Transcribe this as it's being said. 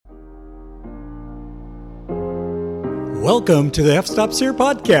Welcome to the F-Stops Here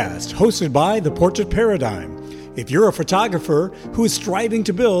podcast, hosted by The Portrait Paradigm. If you're a photographer who is striving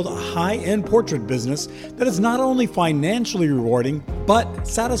to build a high-end portrait business that is not only financially rewarding, but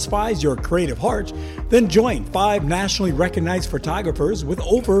satisfies your creative heart, then join 5 nationally recognized photographers with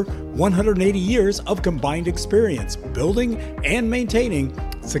over 180 years of combined experience building and maintaining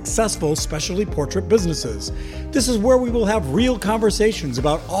successful specialty portrait businesses. This is where we will have real conversations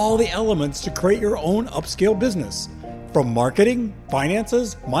about all the elements to create your own upscale business. From marketing,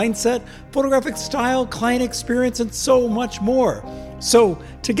 finances, mindset, photographic style, client experience, and so much more. So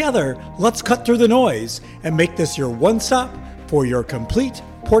together, let's cut through the noise and make this your one-stop for your complete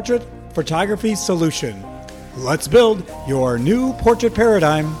portrait photography solution. Let's build your new portrait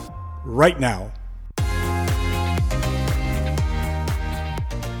paradigm right now.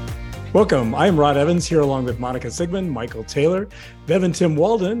 Welcome. I'm Rod Evans here along with Monica Sigmund, Michael Taylor, Bev and Tim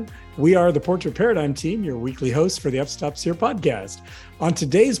Walden. We are the Portrait Paradigm team, your weekly hosts for the F-Stops Here podcast. On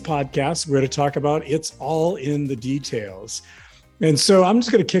today's podcast, we're going to talk about It's All in the Details. And so I'm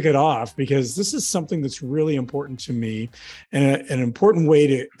just going to kick it off because this is something that's really important to me and an important way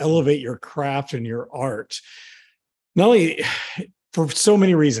to elevate your craft and your art. Not only for so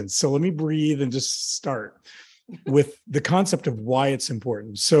many reasons. So let me breathe and just start with the concept of why it's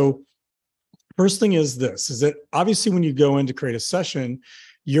important. So first thing is this, is that obviously when you go in to create a session,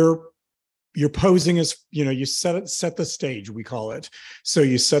 you're posing as, you set the stage, we call it. So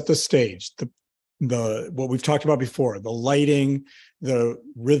you set the stage, the what we've talked about before, the lighting, the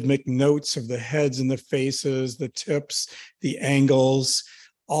rhythmic notes of the heads and the faces, the tips, the angles,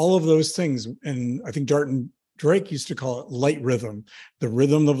 all of those things. And I think Darton Drake used to call it light rhythm, the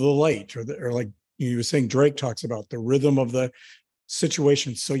rhythm of the light, or like you were saying, Drake talks about the rhythm of the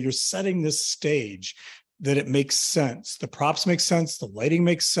situation. So you're setting this stage that it makes sense. The props make sense, the lighting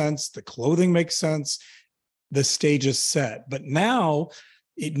makes sense, the clothing makes sense, the stage is set. But now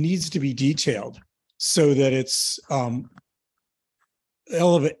it needs to be detailed so that it's this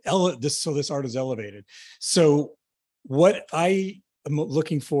art is elevated. So what I am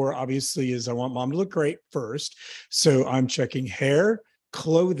looking for, obviously, is I want mom to look great first. So I'm checking hair,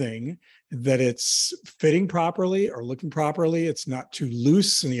 clothing, that it's fitting properly or looking properly. It's not too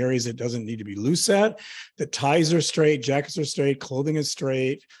loose in the areas it doesn't need to be loose at. The ties are straight, jackets are straight, clothing is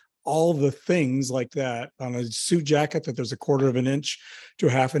straight, all the things like that. On a suit jacket, that there's a 1/4 inch to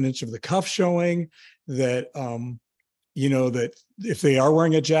 1/2 inch of the cuff showing, that, that if they are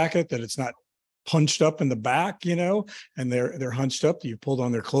wearing a jacket, that it's not punched up in the back, and they're hunched up. You've pulled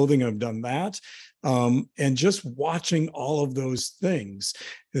on their clothing and have done that. And just watching all of those things.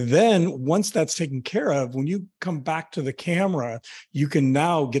 Then once that's taken care of, when you come back to the camera, you can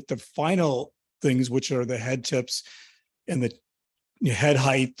now get the final things, which are the head tips and the head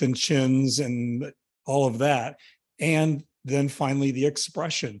height and chins and all of that. And then finally the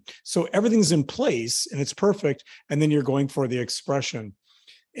expression. So everything's in place and it's perfect. And then you're going for the expression.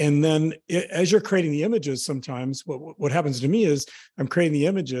 And then as you're creating the images, sometimes what happens to me is I'm creating the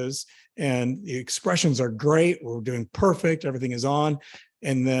images and the expressions are great. We're doing perfect. Everything is on.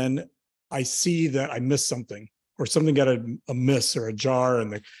 And then I see that I missed something, or something got a miss or a jar,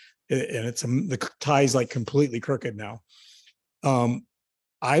 and the tie's like completely crooked now.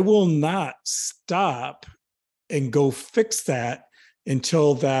 I will not stop and go fix that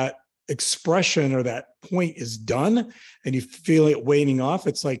until that expression or that point is done and you feel it waning off.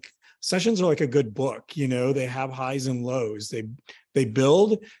 It's like sessions are like a good book, they have highs and lows. They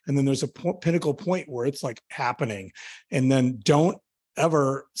build, and then there's a pinnacle point where it's like happening. And then don't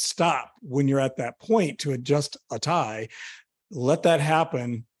ever stop when you're at that point to adjust a tie. Let that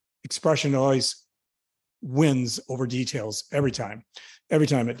happen. Expression always wins over details every time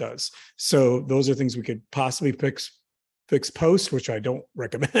it does. So those are things we could possibly fix post, which I don't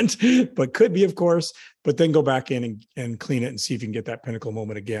recommend, but could be, of course, but then go back in and clean it and see if you can get that pinnacle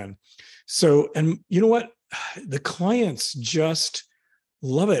moment again. So, and you know what? The clients just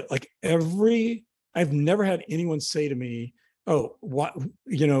love it. Like I've never had anyone say to me, oh, what,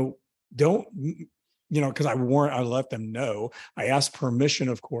 don't, because I let them know. I asked permission,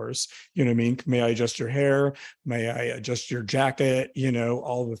 of course, may I adjust your hair? May I adjust your jacket?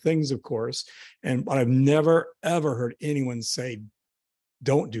 All the things, of course. But I've never, ever heard anyone say,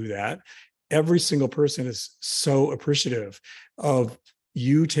 don't do that. Every single person is so appreciative of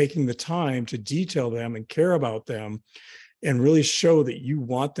you taking the time to detail them and care about them and really show that you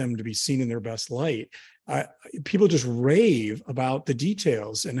want them to be seen in their best light. People just rave about the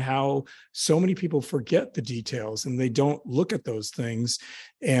details and how so many people forget the details and they don't look at those things.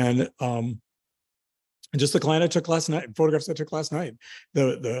 And just the client I took last night, photographs I took last night,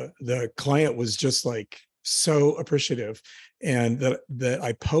 the client was just like, so appreciative, and that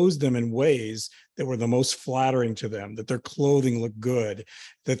I posed them in ways that were the most flattering to them, that their clothing looked good,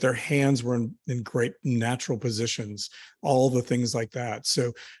 that their hands were in great natural positions, all the things like that.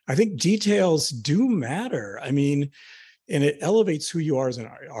 So I think details do matter. I mean, and it elevates who you are as an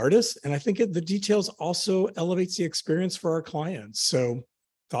artist. And I think the details also elevates the experience for our clients. So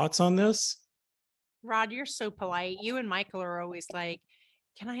thoughts on this? Rod, you're so polite. You and Michael are always like,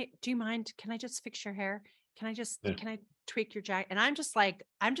 do you mind? Can I just fix your hair? Yeah. Can I tweak your jacket? And I'm just like,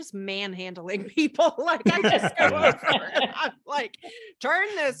 I'm just manhandling people. Like I just go Yeah. over and I'm like, turn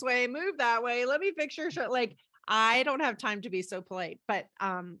this way, move that way. Let me fix your shirt. Like I don't have time to be so polite, but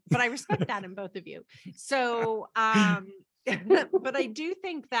I respect that in both of you. So, but I do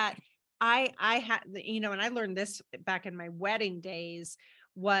think that I had, and I learned this back in my wedding days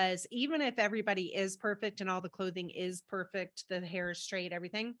was even if everybody is perfect and all the clothing is perfect, the hair is straight,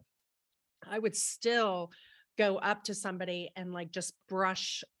 everything, I would still go up to somebody and like just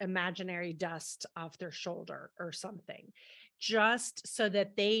brush imaginary dust off their shoulder or something, just so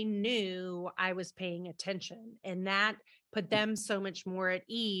that they knew I was paying attention. And that put them so much more at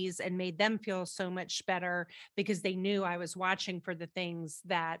ease and made them feel so much better because they knew I was watching for the things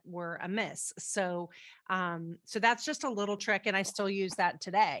that were amiss. So that's just a little trick. And I still use that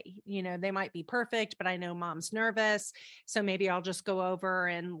today. They might be perfect, but I know mom's nervous. So maybe I'll just go over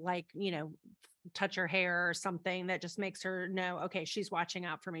and like, touch her hair or something that just makes her know, okay, she's watching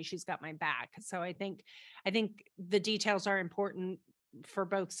out for me. She's got my back. So I think the details are important for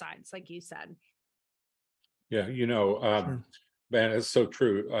both sides, like you said. Yeah, Sure. man, it's so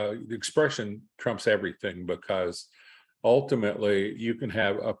true. The expression trumps everything because ultimately you can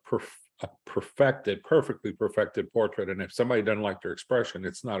have a perfectly perfected portrait, and if somebody doesn't like their expression,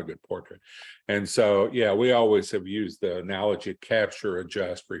 it's not a good portrait. And so, yeah, we always have used the analogy: capture,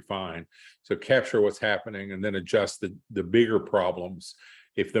 adjust, refine. So capture what's happening, and then adjust the bigger problems.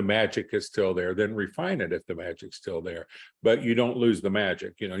 If the magic is still there, then refine it if the magic's still there. But you don't lose the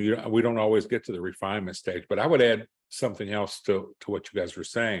magic. We don't always get to the refinement stage. But I would add something else to what you guys were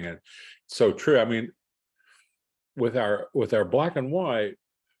saying, and so true. I mean, with our black and white,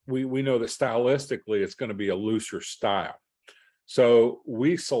 we know that stylistically it's going to be a looser style. So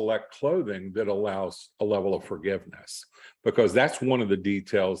we select clothing that allows a level of forgiveness, because that's one of the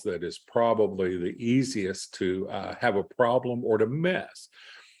details that is probably the easiest to have a problem or to miss.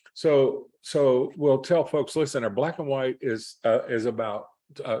 So we'll tell folks, listen, our black and white is about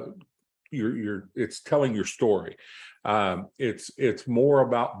it's telling your story. It's more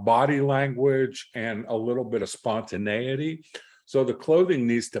about body language and a little bit of spontaneity. So the clothing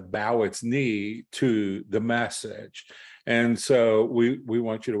needs to bow its knee to the message. And so we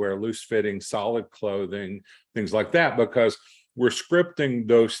want you to wear loose fitting, solid clothing, things like that, because we're scripting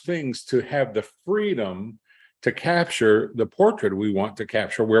those things to have the freedom to capture the portrait we want to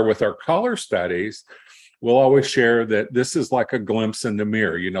capture. Where with our color studies, we'll always share that this is like a glimpse in the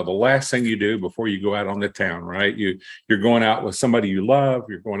mirror. The last thing you do before you go out on the town, right? You're going out with somebody you love.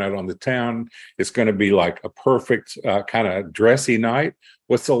 You're going out on the town. It's going to be like a perfect kind of dressy night.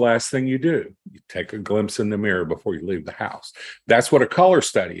 What's the last thing you do? You take a glimpse in the mirror before you leave the house. That's what a color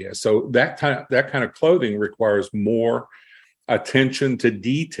study is. So that kind of clothing requires more attention to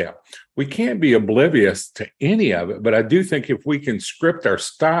detail. We can't be oblivious to any of it, but I do think if we can script our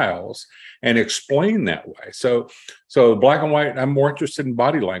styles and explain that way. So black and white, I'm more interested in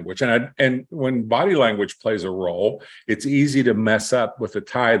body language. And when body language plays a role, it's easy to mess up with a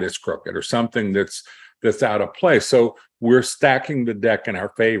tie that's crooked or something that's out of place. So we're stacking the deck in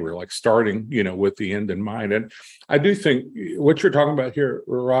our favor, like starting, with the end in mind. And I do think what you're talking about here,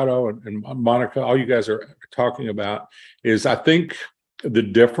 Rado and Monica, all you guys are talking about is, I think the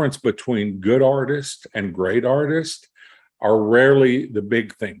difference between good artists and great artists are rarely the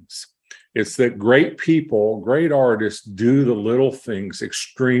big things. It's that great people, great artists do the little things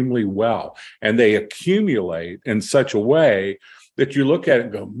extremely well, and they accumulate in such a way that you look at it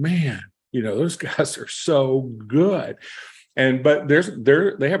and go, man, those guys are so good. But they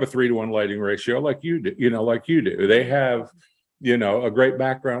have a 3-to-1 lighting ratio like you do. They have, a great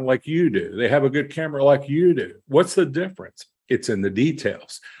background like you do. They have a good camera like you do. What's the difference? It's in the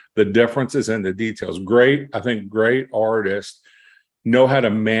details. The difference is in the details. I think great artists know how to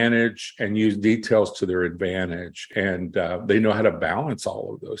manage and use details to their advantage, and they know how to balance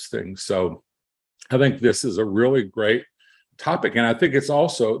all of those things. So I think this is a really great topic. And I think it's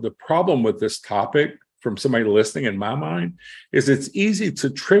also the problem with this topic from somebody listening, in my mind, is it's easy to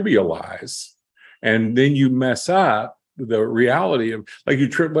trivialize, and then you mess up the reality of, like, you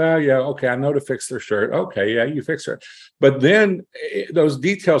trip, well, yeah, okay, I know to fix their shirt. Okay, yeah, you fix it. But then those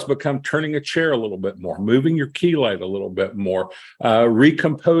details become turning a chair a little bit more, moving your key light a little bit more,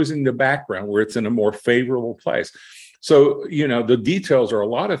 recomposing the background where it's in a more favorable place. So, the details are a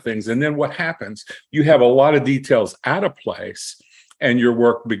lot of things. And then what happens? You have a lot of details out of place, and your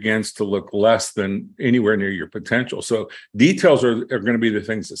work begins to look less than anywhere near your potential. So details are going to be the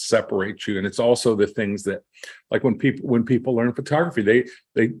things that separate you. And it's also the things that, like, when people learn photography,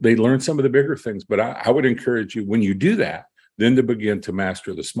 they learn some of the bigger things. But I would encourage you, when you do that, then to begin to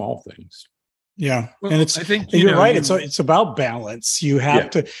master the small things. Yeah. Well, And I think you're right. It's about balance. You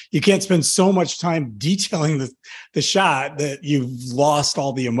have you can't spend so much time detailing the shot that you've lost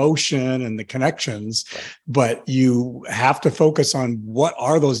all the emotion and the connections, but you have to focus on what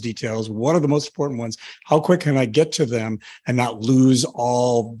are those details? What are the most important ones? How quick can I get to them and not lose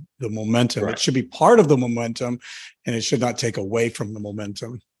all the momentum? Right. It should be part of the momentum, and it should not take away from the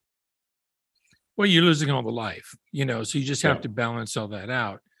momentum. Well, you're losing all the life, so you just have to balance all that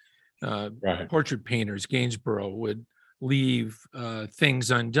out. Right. Portrait painters, Gainsborough, would leave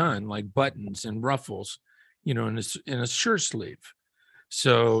things undone, like buttons and ruffles, in a shirt sleeve,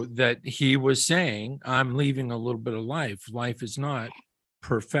 so that he was saying, I'm leaving a little bit of life. Life is not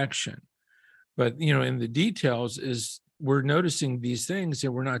perfection. But, in the details is we're noticing these things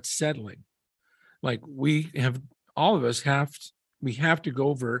and we're not settling. Like, all of us have to go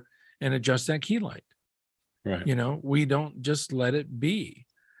over and adjust that key light. Right. We don't just let it be.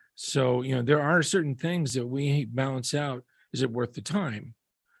 So, there are certain things that we balance out. Is it worth the time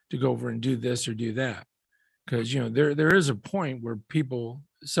to go over and do this or do that? Because, there is a point where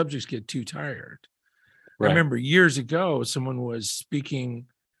subjects get too tired. Right. I remember years ago, someone was speaking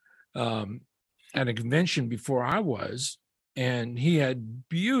at a convention before I was, and he had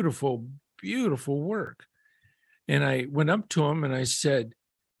beautiful, beautiful work. And I went up to him and I said,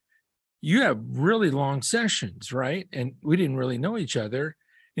 you have really long sessions, right? And we didn't really know each other.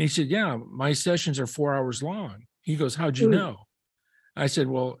 And he said, yeah, my sessions are 4 hours long. He goes, how'd you know? I said,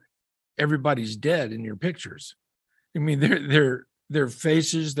 well, everybody's dead in your pictures. I mean, their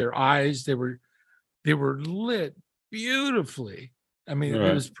faces, their eyes, they were lit beautifully. I mean,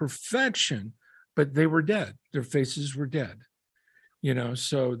 It was perfection, but they were dead. Their faces were dead.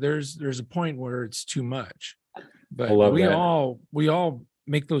 So there's a point where it's too much. But we all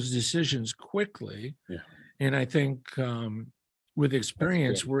make those decisions quickly. Yeah. And I think with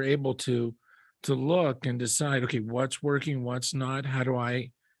experience, we're able to look and decide, okay, what's working, what's not. How do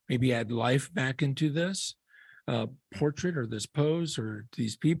I maybe add life back into this portrait or this pose or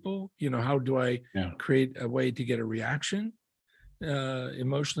these people? How do I create a way to get a reaction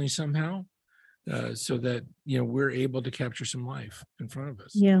emotionally somehow, so that, we're able to capture some life in front of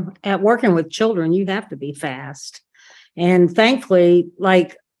us. Yeah. At working with children, you have to be fast. And thankfully,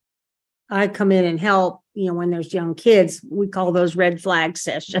 like, I come in and help, when there's young kids, we call those red flag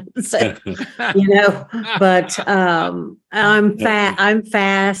sessions, but I'm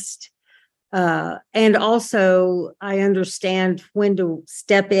fast. And also I understand when to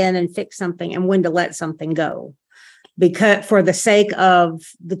step in and fix something and when to let something go, because for the sake of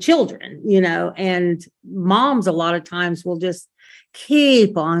the children, and moms a lot of times will just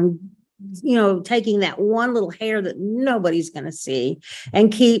keep on taking that one little hair that nobody's going to see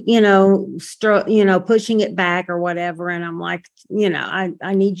and keep, pushing it back or whatever. And I'm like,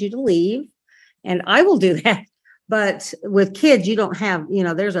 I need you to leave, and I will do that. But with kids, you don't have,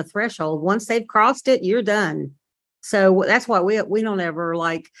 there's a threshold. Once they've crossed it, you're done. So that's why we don't ever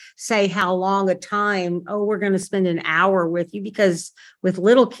say how long a time, we're going to spend an hour with you, because with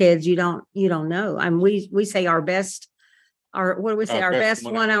little kids, you don't know. I mean, we say our best, our best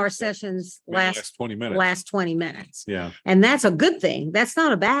 1 hour sessions last 20 minutes. Last 20 minutes. Yeah. And that's a good thing. That's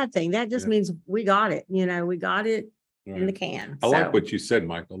not a bad thing. That just means we got it. We got it in the can. I like what you said,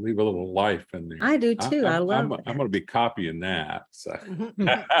 Michael. Leave a little life in there. I do too. I love I'm going to be copying that. So.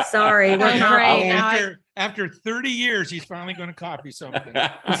 Sorry. We're copying. After 30 years, he's finally going to copy something.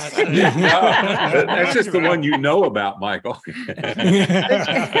 That's just the one about, Michael.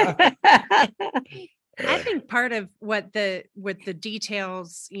 I think part of what the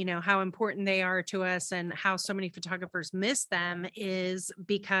details, how important they are to us and how so many photographers miss them is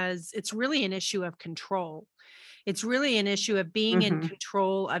because it's really an issue of control. It's really an issue of being in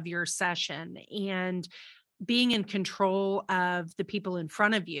control of your session and being in control of the people in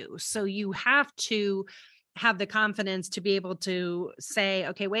front of you. So you have to have the confidence to be able to say,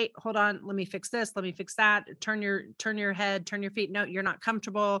 okay, wait, hold on, let me fix this, let me fix that, turn your head, turn your feet. No, you're not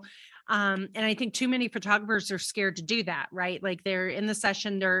comfortable. And I think too many photographers are scared to do that, right? Like they're in the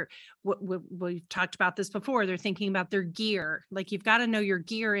session, we've talked about this before, they're thinking about their gear. Like you've got to know your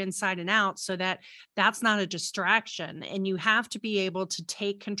gear inside and out so that that's not a distraction. And you have to be able to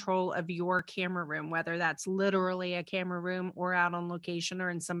take control of your camera room, whether that's literally a camera room or out on location or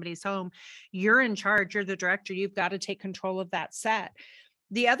in somebody's home. You're in charge, you're the director, you've got to take control of that set.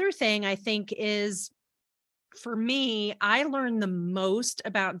 The other thing I think is, for me, I learn the most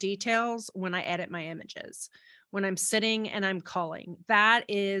about details when I edit my images, when I'm sitting and I'm culling. That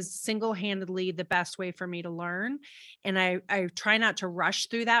is single-handedly the best way for me to learn. And I try not to rush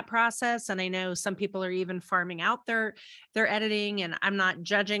through that process. And I know some people are even farming out their editing, and I'm not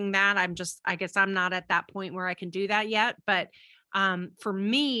judging that. I guess I'm not at that point where I can do that yet. But for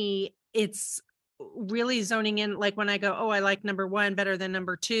me, it's really zoning in. Like when I go, oh, I like number 1 better than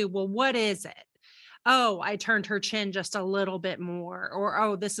number 2. Well, what is it? Oh, I turned her chin just a little bit more, or,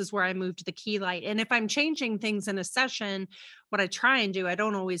 oh, this is where I moved the key light. And if I'm changing things in a session, what I try and do, I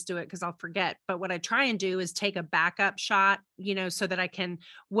don't always do it because I'll forget, but what I try and do is take a backup shot, so that I can,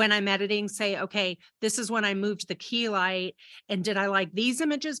 when I'm editing, say, okay, this is when I moved the key light. And did I like these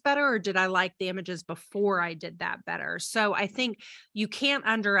images better, or did I like the images before I did that better? So I think you can't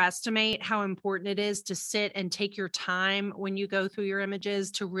underestimate how important it is to sit and take your time when you go through your images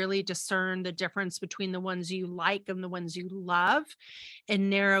to really discern the difference between the ones you like and the ones you love,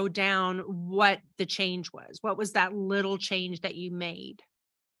 and narrow down what the change was. What was that little change that you made?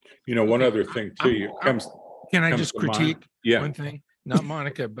 One other thing too. Can I just critique Yeah. one thing? Not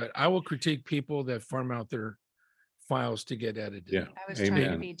Monica, but I will critique people that farm out their files to get edited. Yeah. I was Amen.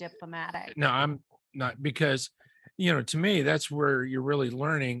 trying to be diplomatic. No, I'm not, because, to me, that's where you're really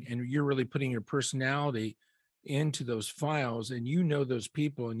learning and you're really putting your personality into those files, and those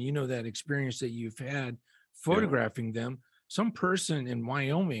people, and that experience that you've had photographing them. Some person in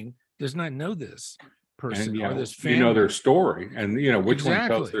Wyoming does not know this person or this family. Their story, and which one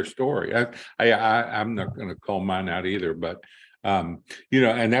tells Exactly. their story. I'm not going to call mine out either, but and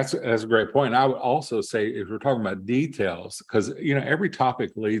that's a great point. I would also say, if we're talking about details, because every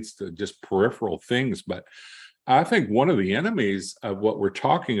topic leads to just peripheral things, but I think one of the enemies of what we're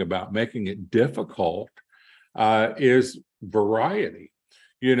talking about, making it difficult, is variety.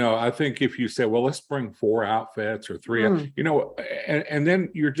 I think if you say, well, let's bring 4 outfits or 3, and then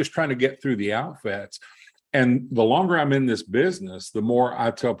you're just trying to get through the outfits. And the longer I'm in this business, the more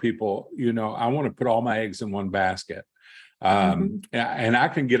I tell people, I want to put all my eggs in one basket. And I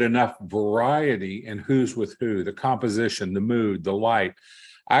can get enough variety in who's with who, the composition, the mood, the light.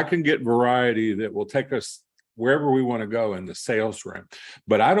 I can get variety that will take us wherever we want to go in the sales room.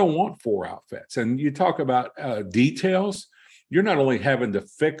 But I don't want 4 outfits. And you talk about details. You're not only having to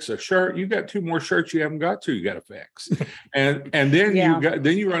fix a shirt, you got 2 more shirts you haven't got to, you got to fix. And then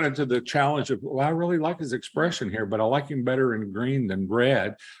you run into the challenge of, well, I really like his expression here, but I like him better in green than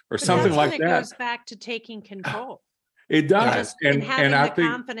red, or something like that. It goes back to taking control. It does. And having the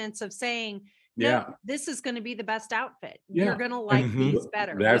confidence of saying, no, this is going to be the best outfit. Yeah. You're going to like these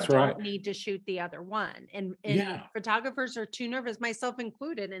better. That's we right. Don't need to shoot the other one. And photographers are too nervous, myself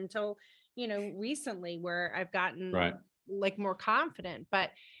included, until, recently, where I've gotten like more confident,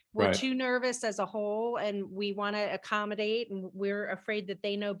 but we're too nervous as a whole, and we want to accommodate, and we're afraid that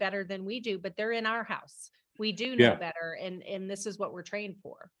they know better than we do, but they're in our house. We do know better. And this is what we're trained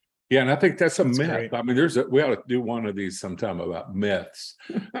for. Yeah. And I think that's myth. Great. I mean, we ought to do one of these sometime about myths,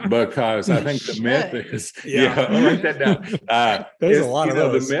 because I think the myth is, write that down. There's a lot of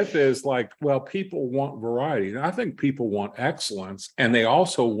those. The myth is like, well, people want variety. And I think people want excellence, and they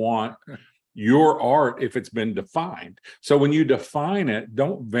also want your art if it's been defined. So when you define it,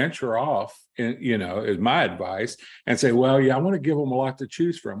 don't venture off, is my advice, and say, well, I want to give them a lot to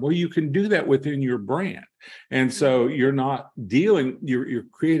choose from. Well, you can do that within your brand. And so you're not you're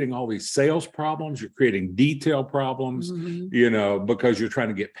creating all these sales problems, you're creating detail problems, because you're trying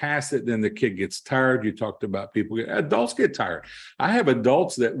to get past it. Then the kid gets tired. You talked about adults get tired. I have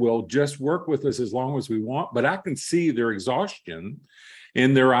adults that will just work with us as long as we want, but I can see their exhaustion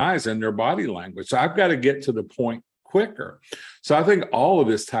in their eyes and their body language. So I've got to get to the point quicker. So I think all of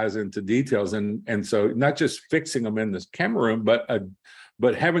this ties into details. And so not just fixing them in this camera room,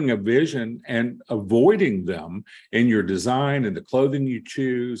 but having a vision and avoiding them in your design and the clothing you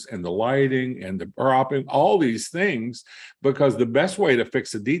choose and the lighting and the propping, all these things, because the best way to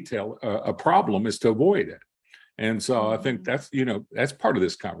fix a problem is to avoid it. And so I think that's part of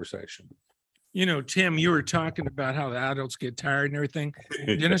this conversation. Tim, you were talking about how the adults get tired and everything.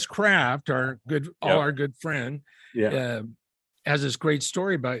 Dennis Kraft, our good friend, has this great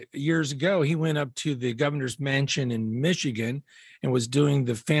story about years ago. He went up to the governor's mansion in Michigan and was doing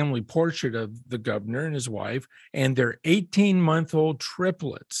the family portrait of the governor and his wife and their 18-month-old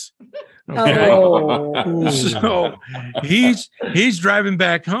triplets. Okay. Oh. So he's driving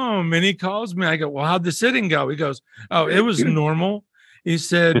back home and he calls me. I go, well, how'd the sitting go? He goes, oh, it was normal. He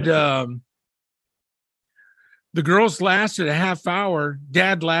said, the girls lasted a half hour.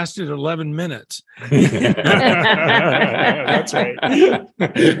 Dad lasted 11 minutes. That's right.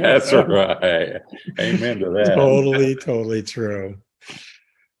 That's right. Amen to that. Totally true.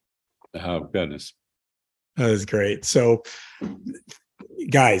 Oh, goodness. That is great. So,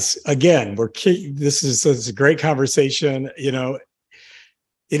 guys, again, this is a great conversation. It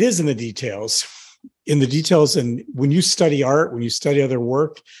is in the details. And when you study art, when you study other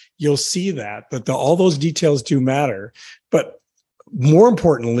work, you'll see that all those details do matter. But more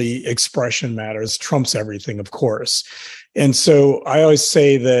importantly, expression matters, trumps everything, of course. And so I always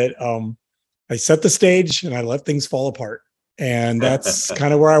say that I set the stage and I let things fall apart. And that's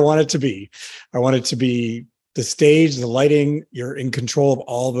kind of where I want it to be. I want it to be the stage, the lighting, you're in control of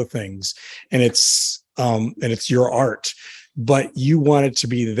all the things. And it's your art. But you want it to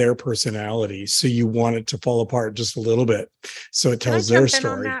be their personality. So you want it to fall apart just a little bit. So it tells their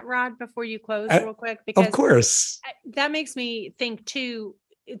story. On that, Rod, before you close real quick? Because of course. That makes me think too,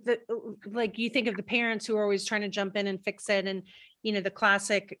 like you think of the parents who are always trying to jump in and fix it. And, the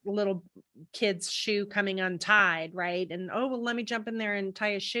classic little kid's shoe coming untied, right? And, oh, well, let me jump in there and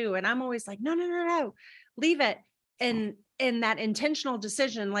tie a shoe. And I'm always like, no, leave it. And that intentional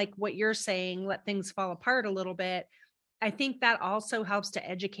decision, like what you're saying, let things fall apart a little bit. I think that also helps to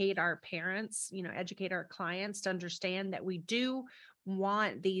educate our parents, educate our clients to understand that we do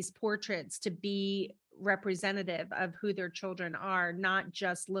want these portraits to be representative of who their children are, not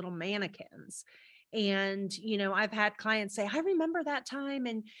just little mannequins. And, I've had clients say, I remember that time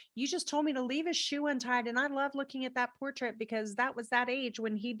and you just told me to leave his shoe untied. And I love looking at that portrait because that was that age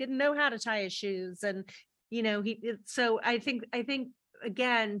when he didn't know how to tie his shoes. And, so I think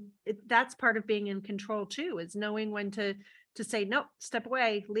again, that's part of being in control too, is knowing when to say, no, step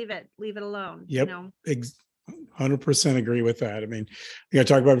away, leave it alone. Yep. 100% agree with that. I mean, I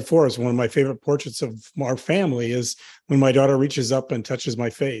talked about before, is one of my favorite portraits of our family is when my daughter reaches up and touches my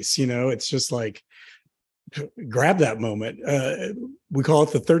face. It's just like, grab that moment. We call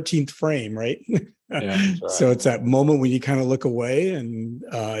it the 13th frame, right? Yeah, that's right. So it's that moment when you kind of look away and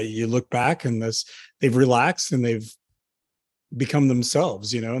you look back and they've relaxed and they've become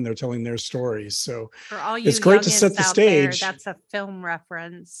themselves, and they're telling their stories. So for all you it's great to set the stage. That's a film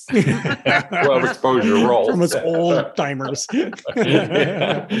reference. Well, exposure role from us old timers. Yeah.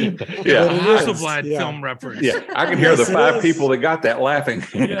 Hasselblad film reference. Yeah, I can hear the five people that got that laughing.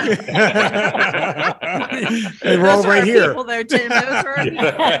 They were all right here. People there, Tim. Those were...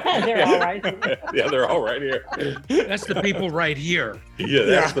 They're all right. Yeah, they're all right here. That's the people right here. Yeah,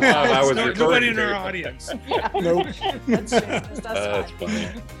 that's the five I was referring nobody in to. our audience. Nope. That's funny.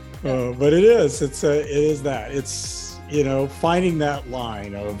 But it is. It is that. It's finding that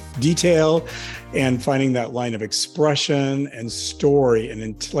line of detail and finding that line of expression and story,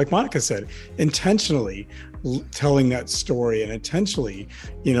 and like Monica said, intentionally telling that story and intentionally,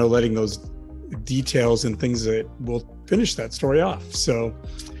 letting those details and things that will finish that story off. So,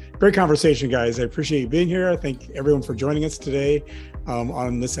 great conversation, guys. I appreciate you being here. I thank everyone for joining us today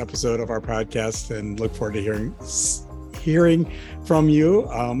on this episode of our podcast, and look forward to hearing from you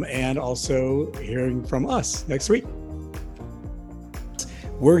and also hearing from us next week.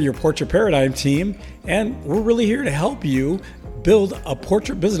 We're your Portrait Paradigm team, and we're really here to help you build a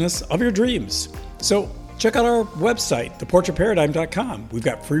portrait business of your dreams. So check out our website, theportraitparadigm.com. We've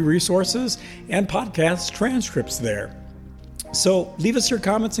got free resources and podcast transcripts there. So leave us your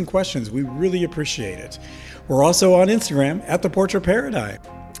comments and questions. We really appreciate it. We're also on Instagram at The Portrait Paradigm.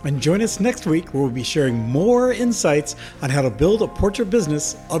 And join us next week where we'll be sharing more insights on how to build a portrait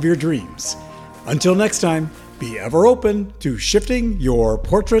business of your dreams. Until next time, be ever open to shifting your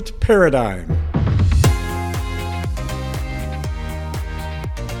portrait paradigm.